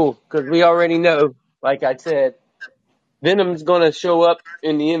pretty cool because we already know, like I said, Venom's going to show up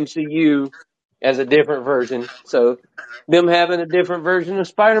in the MCU as a different version. So them having a different version of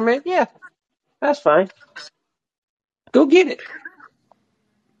Spider-Man, yeah, that's fine. Go get it.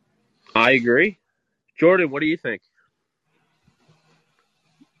 I agree. Jordan, what do you think?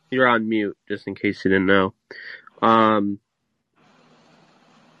 You're on mute, just in case you didn't know.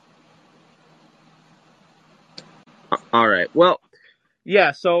 All right. Well,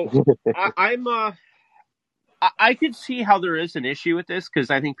 yeah. So I could see how there is an issue with this because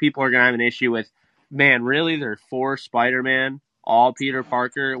I think people are gonna have an issue with, man, really, there are 4 Spider-Man, all Peter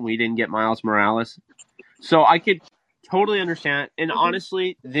Parker, and we didn't get Miles Morales. So I could totally understand. And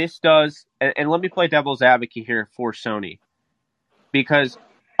honestly, this does. And let me play devil's advocate here for Sony, because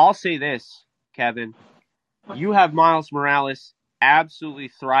I'll say this, Kevin. You have Miles Morales absolutely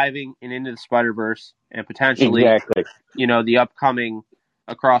thriving in Into the Spider-Verse and potentially, Exactly. the upcoming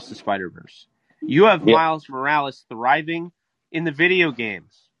Across the Spider-Verse. You have Yep. Miles Morales thriving in the video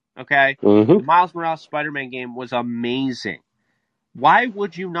games, okay? Mm-hmm. The Miles Morales Spider-Man game was amazing. Why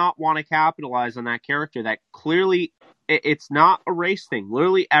would you not want to capitalize on that character that clearly, it's not a race thing.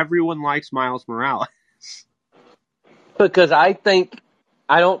 Literally everyone likes Miles Morales. Because I think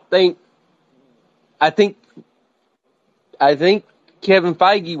Kevin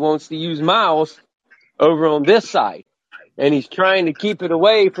Feige wants to use Miles over on this side, and he's trying to keep it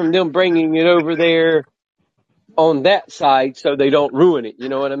away from them bringing it over there on that side so they don't ruin it. You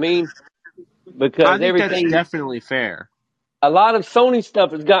know what I mean? I Because think that's everything, definitely fair. a lot of Sony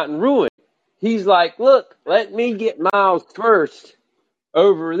stuff has gotten ruined. He's like, look, let me get Miles first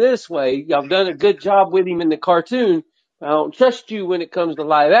over this way. Y'all done a good job with him in the cartoon. I don't trust you when it comes to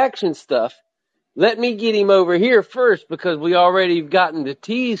live action stuff. Let me get him over here first because we already have gotten the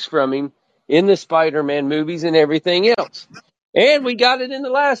tease from him in the Spider-Man movies and everything else. And we got it in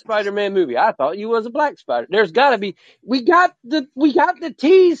the last Spider-Man movie. I thought you was a black spider. There's got to be. We got the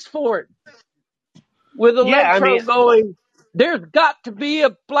tease for it with Yeah, I Electro mean, going. There's got to be a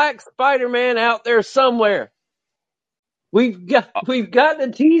black Spider-Man out there somewhere. We've got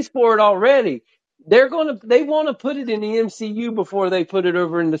the tease for it already. They want to put it in the MCU before they put it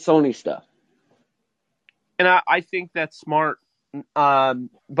over into Sony stuff. and I think that's smart.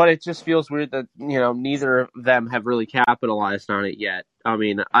 But it just feels weird that neither of them have really capitalized on it yet. I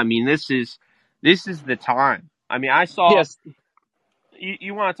mean, this is the time. I mean, I saw. Yes.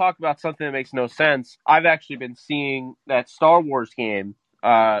 You want to talk about something that makes no sense? I've actually been seeing that Star Wars game,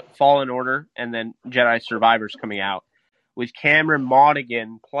 Fallen Order, and then Jedi Survivors coming out with Cameron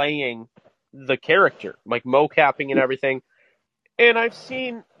Monaghan playing the character, like mocapping and everything. And I've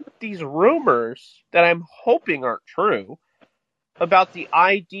seen these rumors that I'm hoping aren't true about the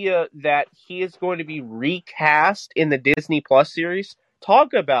idea that he is going to be recast in the Disney Plus series.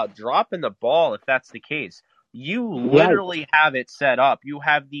 Talk about dropping the ball if that's the case. You Right. literally have it set up. You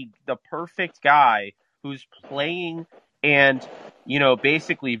have the perfect guy who's playing and,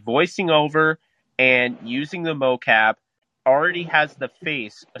 basically voicing over and using the mocap, already has the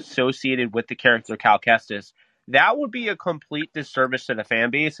face associated with the character Cal Kestis. That would be a complete disservice to the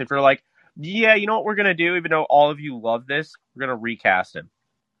fan base if you're like, yeah, you know what we're going to do? Even though all of you love this, we're going to recast him.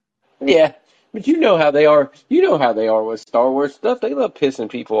 Yeah. But you know how they are. You know how they are with Star Wars stuff. They love pissing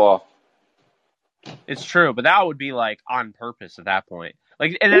people off. It's true, but that would be like on purpose at that point.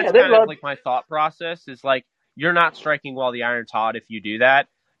 Like, and Yeah, that's they kind of love. like my thought process is like, you're not striking while the iron's hot if you do that.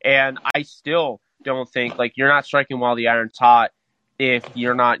 And I still don't think like you're not striking while the iron's hot if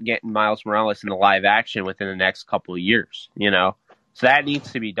you're not getting Miles Morales in the live action within the next couple of years, So that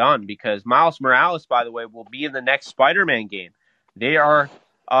needs to be done because Miles Morales, by the way, will be in the next Spider-Man game. They're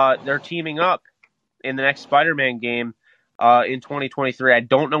teaming up in the next Spider-Man game in 2023. I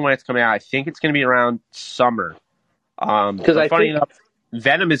don't know when it's coming out. I think it's going to be around summer. Because But I funny think. enough,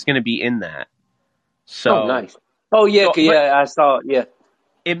 Venom is going to be in that. Oh, So, nice. Oh, yeah. but Yeah, I saw it. Yeah.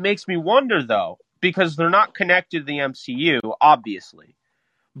 it makes me wonder though, because they're not connected to the MCU, obviously.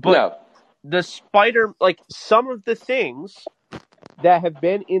 But No. like some of the things that have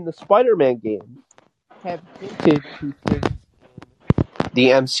been in the Spider-Man game have hinted to things in the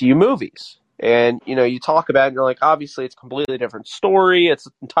MCU movies. And, you talk about it and you're like, obviously it's a completely different story. It's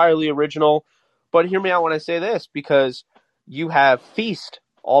entirely original. But hear me out when I say this, because you have Feast.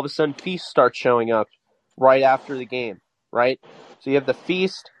 All of a sudden, Feast starts showing up right after the game, right? So you have the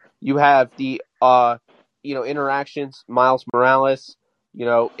Feast. You have the, interactions, Miles Morales,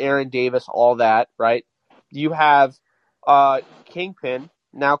 Aaron Davis, all that, right? You have Kingpin.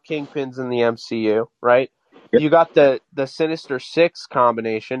 Now Kingpin's in the MCU, right? Yep. You got the Sinister Six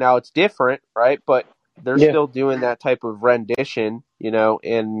combination. Now it's different, right? But they're Yeah. still doing that type of rendition, in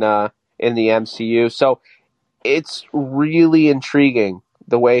the MCU. So it's really intriguing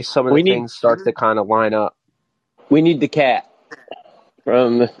the way some of the We need things start to kind of line up. we need the cat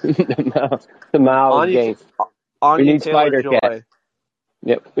from the Miles Anya, game. We Anya need Taylor Spider Cat. Joy.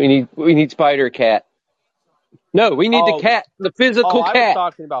 Yep. We need Spider Cat. No, we need the Oh, cat, the physical I was cat.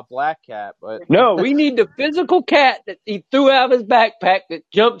 talking about Black Cat, but No, we need the physical cat that he threw out of his backpack that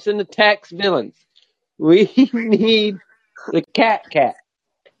jumps and attacks villains. We need the cat.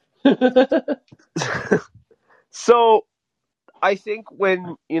 so I think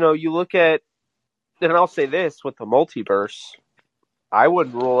when you look at, and I'll say this with the multiverse, I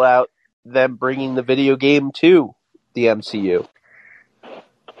wouldn't rule out them bringing the video game to the MCU.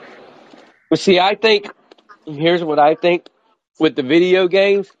 Well, see, here's what I think with the video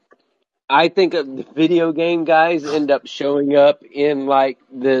games. I think the video game guys end up showing up in like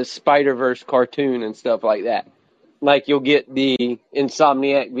the Spider-Verse cartoon and stuff like that. Like you'll get the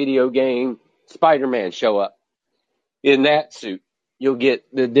Insomniac video game Spider-Man show up in that suit. You'll get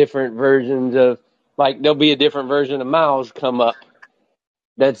the different versions of, like, there'll be a different version of Miles come up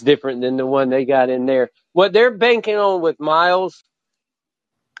that's different than the one they got in there. What they're banking on with Miles,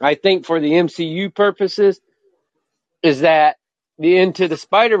 I think for the MCU purposes, is that the Into the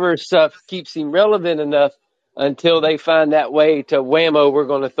Spider-Verse stuff keeps him relevant enough until they find that way to whammo, we're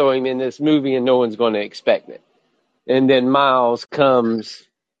going to throw him in this movie and no one's going to expect it. And then Miles comes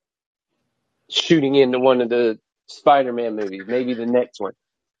shooting into one of the Spider-Man movies, maybe the next one.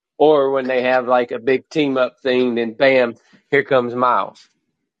 Or when they have like a big team up thing, then bam, here comes Miles.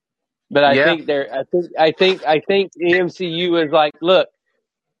 But Yeah, I think the MCU is like, look,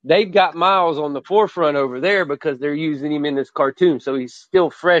 they've got Miles on the forefront over there because they're using him in this cartoon, so he's still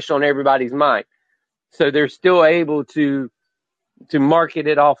fresh on everybody's mind. So they're still able to market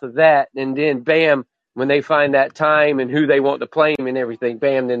it off of that, and then bam, when they find that time and who they want to play him and everything,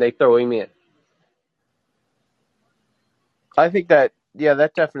 bam, then they throw him in. I think that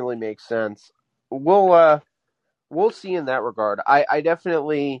that definitely makes sense. We'll see in that regard. I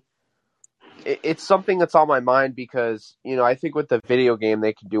definitely, it's something that's on my mind because I think with the video game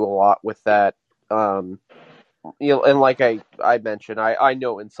they can do a lot with that. And like I mentioned, I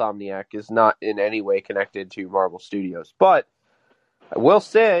know Insomniac is not in any way connected to Marvel Studios, but I will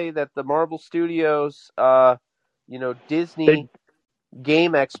say that the Marvel Studios, Disney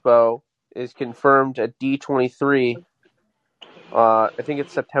Game Expo is confirmed at D23. I think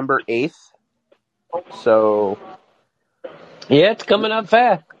it's September 8th. So Yeah, it's coming up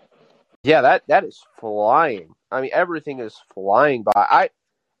fast. yeah, that is flying. I mean, everything is flying by.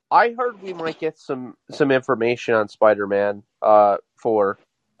 I heard we might get some information on Spider-Man. For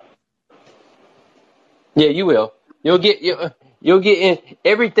Yeah, you will. You'll get in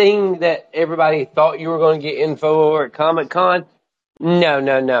everything that everybody thought you were going to get info over at Comic-Con.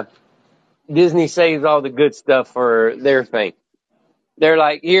 No. Disney saves all the good stuff for their thing. They're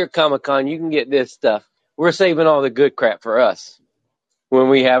like, here, Comic-Con, you can get this stuff. We're saving all the good crap for us when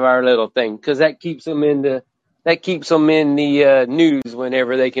we have our little thing, because that keeps them in the news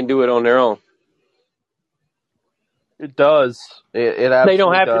whenever they can do it on their own. it does. It They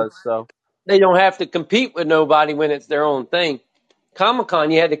don't absolutely have to. does. So They don't have to compete with nobody when it's their own thing.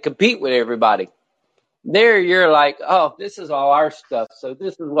 Comic-Con, you had to compete with everybody. There, you're like, oh, this is all our stuff, so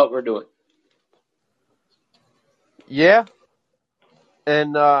this is what we're doing. yeah,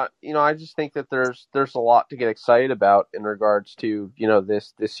 and I just think that there's a lot to get excited about in regards to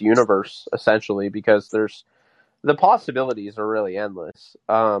this universe essentially, because there's the possibilities are really endless.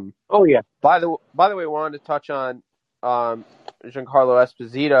 Oh yeah. By the way, I wanted to touch on Giancarlo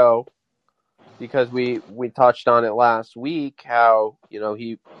Esposito, because we touched on it last week, how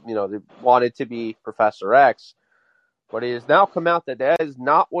he they wanted to be Professor X, but it has now come out that is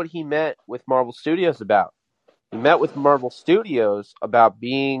not what he meant with Marvel Studios about. He met with Marvel Studios about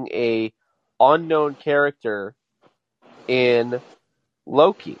being a unknown character in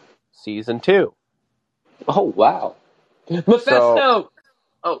Loki season 2. Oh wow. So Mephisto.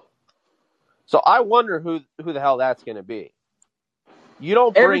 Oh, so I wonder who the hell that's going to be. You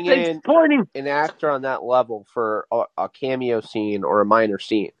don't bring everything's in pointing. an actor on that level for a cameo scene or a minor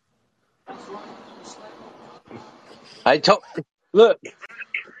scene. Look,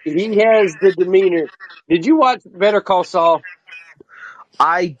 he has the demeanor. Did you watch Better Call Saul?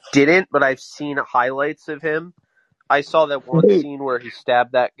 I didn't, but I've seen highlights of him. I saw that one Dude, scene where he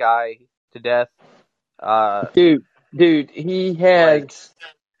stabbed that guy to death. dude, he has, Like,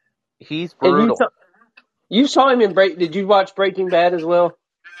 he's and brutal. you saw him in Break. Did you watch Breaking Bad as well?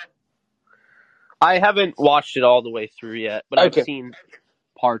 I haven't watched it all the way through yet, but I've Okay, seen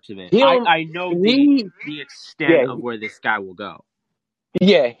parts of it. him, I know he, the extent yeah, of where this guy will go.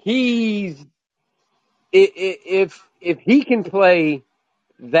 yeah, if he can play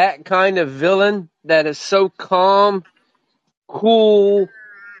that kind of villain that is so calm, cool,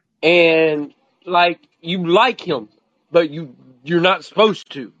 and like you like him, but you're not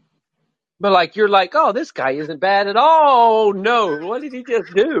supposed to. But like you're like, oh, this guy isn't bad at all. Oh, no, what did he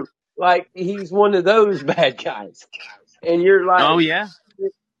just do? Like he's one of those bad guys, and you're Oh like, yeah,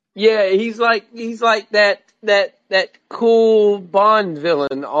 yeah, he's like that cool Bond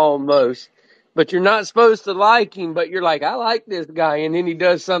villain almost. But you're not supposed to like him. But you're like, I like this guy, and then he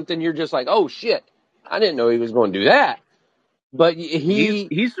does something. You're just like, oh shit, I didn't know he was going to do that. But he,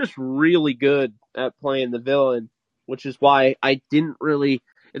 he's just really good at playing the villain, which is why I didn't really.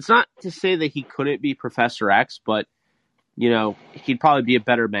 It's not to say that he couldn't be Professor X, but he'd probably be a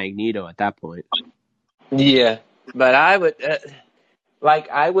better Magneto at that point. yeah. But I would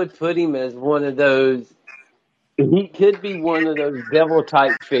I would put him as one of those. He could be one of those devil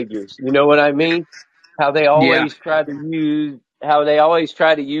type figures. You know what I mean? Yeah, How they always try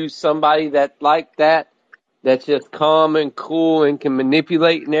to use somebody that's just calm and cool and can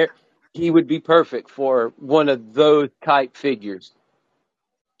manipulate and there. He would be perfect for one of those type figures.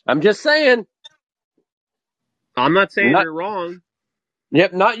 I'm just saying, I'm not saying not you're wrong.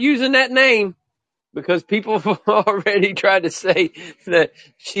 not using that name because people have already tried to say that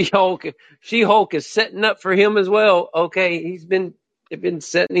She-Hulk is setting up for him as well. Okay, they've been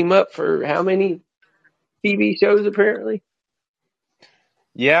setting him up for how many TV shows apparently?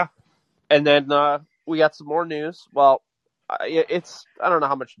 Yeah, and then we got some more news. Well, I don't know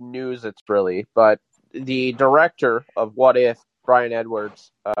how much news it's really, but the director of What If, Brian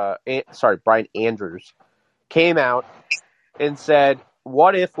Andrews, came out and said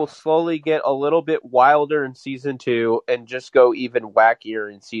What If will slowly get a little bit wilder in season 2 and just go even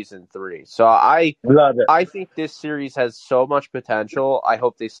wackier in season 3. So Love it. I think this series has so much potential. I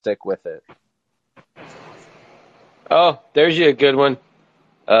hope they stick with it. Oh, there's you a good one.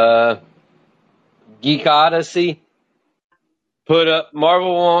 Geek Odyssey put up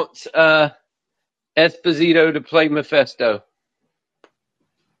Marvel wants Esposito to play Mephisto.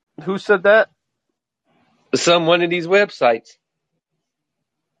 Who said that? One of these websites.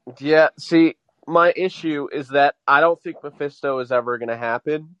 Yeah, see, my issue is that I don't think Mephisto is ever going to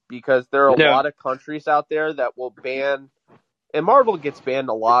happen because there are a No. lot of countries out there that will ban, and Marvel gets banned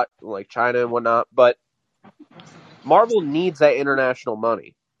a lot, like China and whatnot, but Marvel needs that international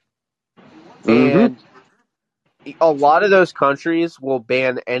money. Mm-hmm. And a lot of those countries will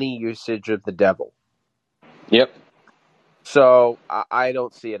ban any usage of the devil. Yep. So I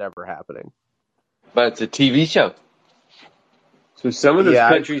don't see it ever happening. But it's a TV show. So some of those Yeah,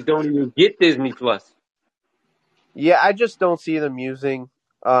 countries don't even get Disney Plus. I just don't see them using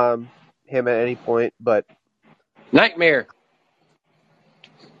him at any point. But Nightmare.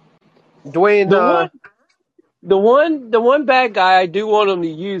 Dwayne, The one bad guy I do want them to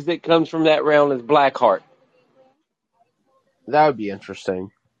use that comes from that round is Blackheart. that would be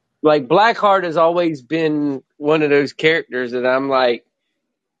interesting. Like Blackheart has always been one of those characters that I'm like,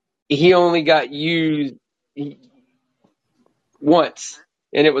 he only got used once,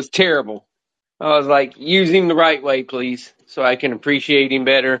 and it was terrible. I was like, use him the right way, please, so I can appreciate him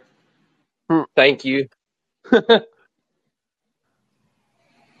better. Thank you.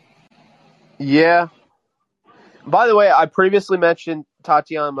 Yeah. By the way, I previously mentioned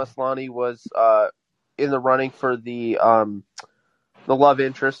Tatiana Maslany was in the running for the love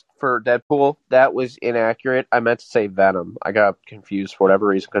interest for Deadpool. That was inaccurate. I meant to say Venom. I got confused for whatever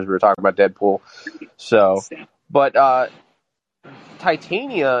reason because we were talking about Deadpool. So, but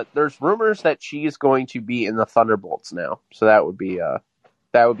Titania, there's rumors that she is going to be in the Thunderbolts now. So that would be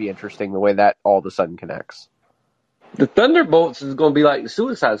interesting the way that all of a sudden connects. The Thunderbolts is going to be like the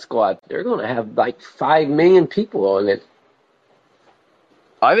Suicide Squad. They're going to have like 5 million people on it.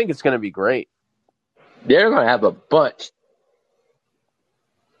 I think it's going to be great. They're going to have a bunch.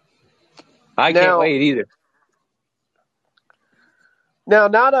 I can't wait either. Now,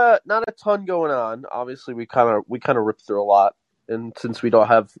 not a ton going on. Obviously, we kind of ripped through a lot, and since we don't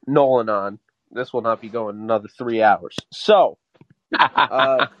have Nolan on, this will not be going another 3 hours. So,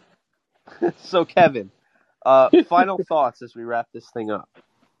 so Kevin, Final thoughts as we wrap this thing up.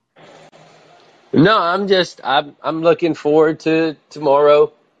 No, I'm looking forward to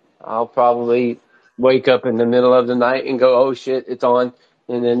tomorrow. I'll probably wake up in the middle of the night and go, oh shit, it's on,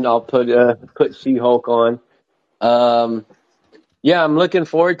 and then I'll put She-Hulk on. Yeah, I'm looking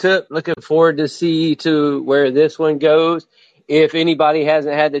forward to it. Looking forward to see to where this one goes. If anybody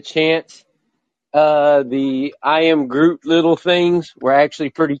hasn't had the chance, the I Am Groot little things were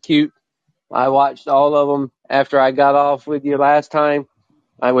actually pretty cute. I watched all of them after I got off with you last time.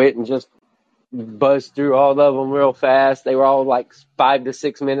 I went and just buzzed through all of them real fast. They were all like 5 to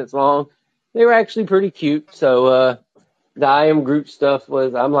 6 minutes long. They were actually pretty cute. So the I Am Groot stuff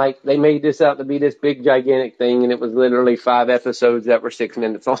was, I'm like, they made this out to be this big gigantic thing, and it was literally 5 episodes that were 6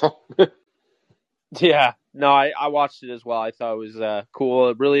 minutes long. Yeah, no, I watched it as well. I thought it was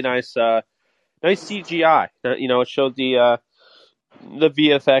cool, really nice CGI. It showed the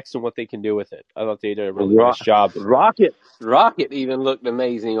VFX and what they can do with it. I thought they did a really nice job. Rocket even looked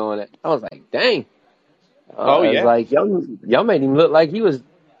amazing on it. I was like, dang. Oh I was yeah, like, y'all made him look like he was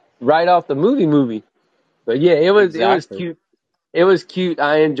right off the movie. But yeah, it was exactly. cute. It was cute.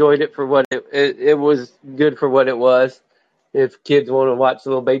 I enjoyed it for what it was good for what it was. If kids want to watch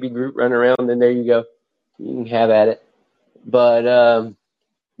little baby Groot run around, then there you go. You can have at it. But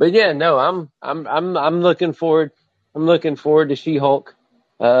yeah, no, I'm looking forward. I'm looking forward to She-Hulk.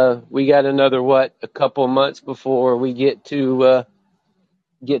 We got another a couple months before we get to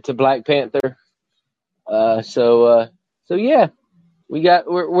Black Panther. So yeah,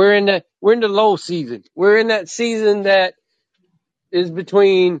 we're in the low season. We're in that season that is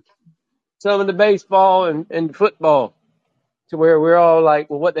between some of the baseball and football, to where we're all like,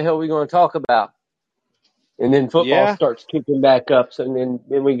 well, what the hell are we going to talk about? And then football Yeah, starts kicking back up, so then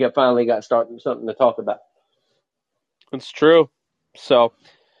we finally got starting something to talk about. it's true. So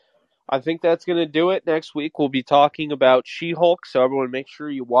I think that's going to do it. Next week we'll be talking about She-Hulk, so everyone make sure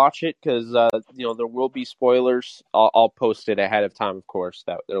you watch it because there will be spoilers. I'll post it ahead of time, of course.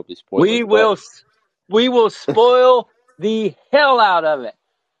 There'll be spoilers, We but will we will spoil the hell out of it.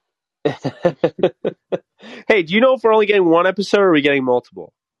 hey, do you know if we're only getting one episode or are we getting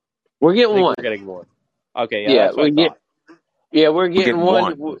multiple? We're I getting think one. we're getting one. Okay, yeah, Yeah, that's what I thought. we're We getting get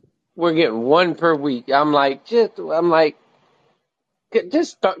one. one. We're getting one per week.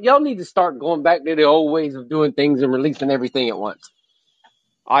 Just start. Y'all need to start going back to the old ways of doing things and releasing everything at once.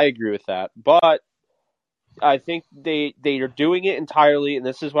 I agree with that, but I think they are doing it entirely, and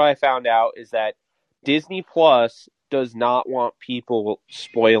this is what I found out is that Disney Plus does not want people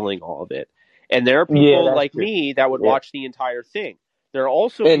spoiling all of it, and there are Yeah, people that's like true. me that would Yeah, watch the entire thing. There are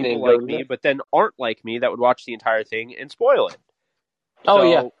also and people then go like to me, that. but then aren't like me that would watch the entire thing and spoil it. Oh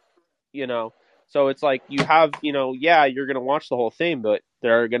yeah. So you know, so it's like you have, yeah, you're gonna watch the whole thing, but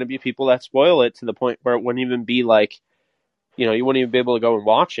there are gonna be people that spoil it to the point where it wouldn't even be like, you wouldn't even be able to go and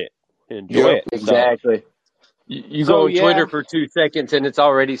watch it and enjoy Yep. it. Exactly. You go So on yeah. Twitter for 2 seconds and it's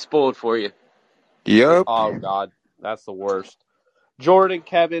already spoiled for you. Yep. Oh God, that's the worst. Jordan,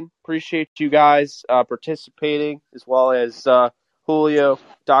 Kevin, appreciate you guys participating, as well as Julio,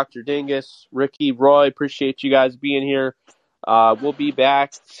 Dr. Dingus, Ricky, Roy. Appreciate you guys being here. We'll be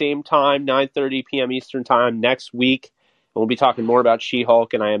back same time, 9:30 p.m. Eastern time next week. And we'll be talking more about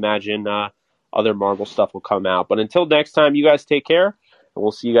She-Hulk, and I imagine other Marvel stuff will come out. But until next time, you guys take care, and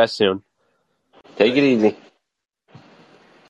we'll see you guys soon. Take it easy.